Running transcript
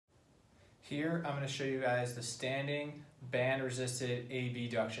Here, I'm going to show you guys the standing band-resisted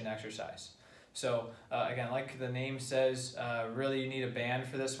abduction exercise. So again, like the name says, really you need a band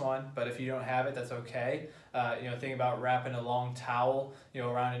for this one, but if you don't have it, that's okay. Think about wrapping a long towel,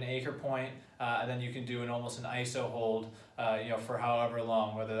 around an anchor point, and then you can do almost an ISO hold, for however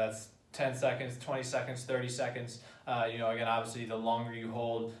long, whether that's 10 seconds, 20 seconds, 30 seconds. Again, obviously the longer you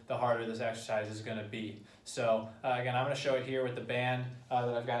hold, the harder this exercise is going to be. So again, I'm going to show it here with the band that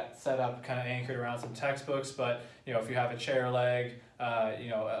I've got set up, kind of anchored around some textbooks, but if you have a chair leg,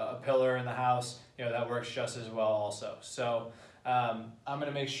 a pillar in the house, that works just as well also. So I'm going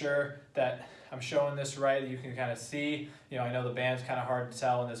to make sure that I'm showing this right, that you can kind of see. I know the band's kind of hard to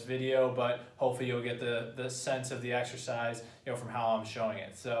tell in this video, but hopefully you'll get the sense of the exercise, from how I'm showing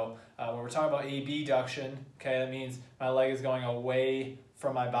it. So when we're talking about abduction, okay, that means my leg is going away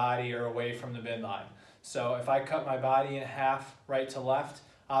from my body or away from the midline. So if I cut my body in half, right to left,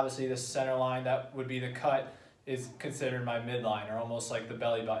 obviously the center line that would be the cut is considered my midline, or almost like the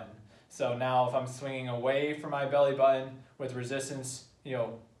belly button. So now if I'm swinging away from my belly button with resistance,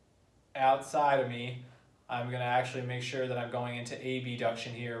 outside of me, I'm going to actually make sure that I'm going into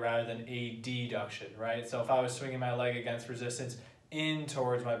abduction here rather than adduction, right? So if I was swinging my leg against resistance in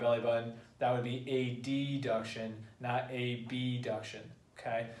towards my belly button, that would be adduction, not abduction,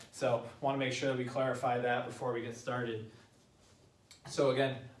 okay? So I want to make sure that we clarify that before we get started. So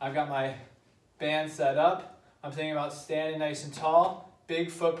again, I've got my band set up. I'm thinking about standing nice and tall, big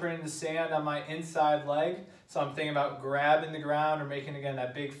footprint in the sand on my inside leg. So I'm thinking about grabbing the ground or making, again,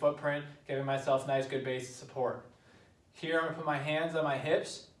 that big footprint, giving myself nice, good base of support. Here, I'm going to put my hands on my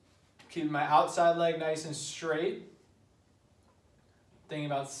hips, keeping my outside leg nice and straight. Thinking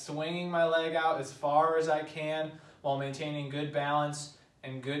about swinging my leg out as far as I can while maintaining good balance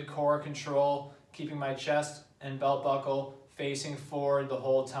and good core control, keeping my chest and belt buckle facing forward the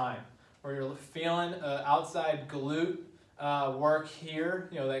whole time. Where you're feeling outside glute work here,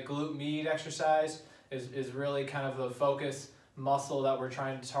 that glute med exercise is really kind of the focus muscle that we're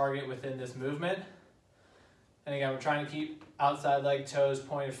trying to target within this movement. And again, we're trying to keep outside leg toes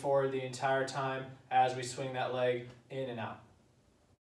pointed forward the entire time as we swing that leg in and out.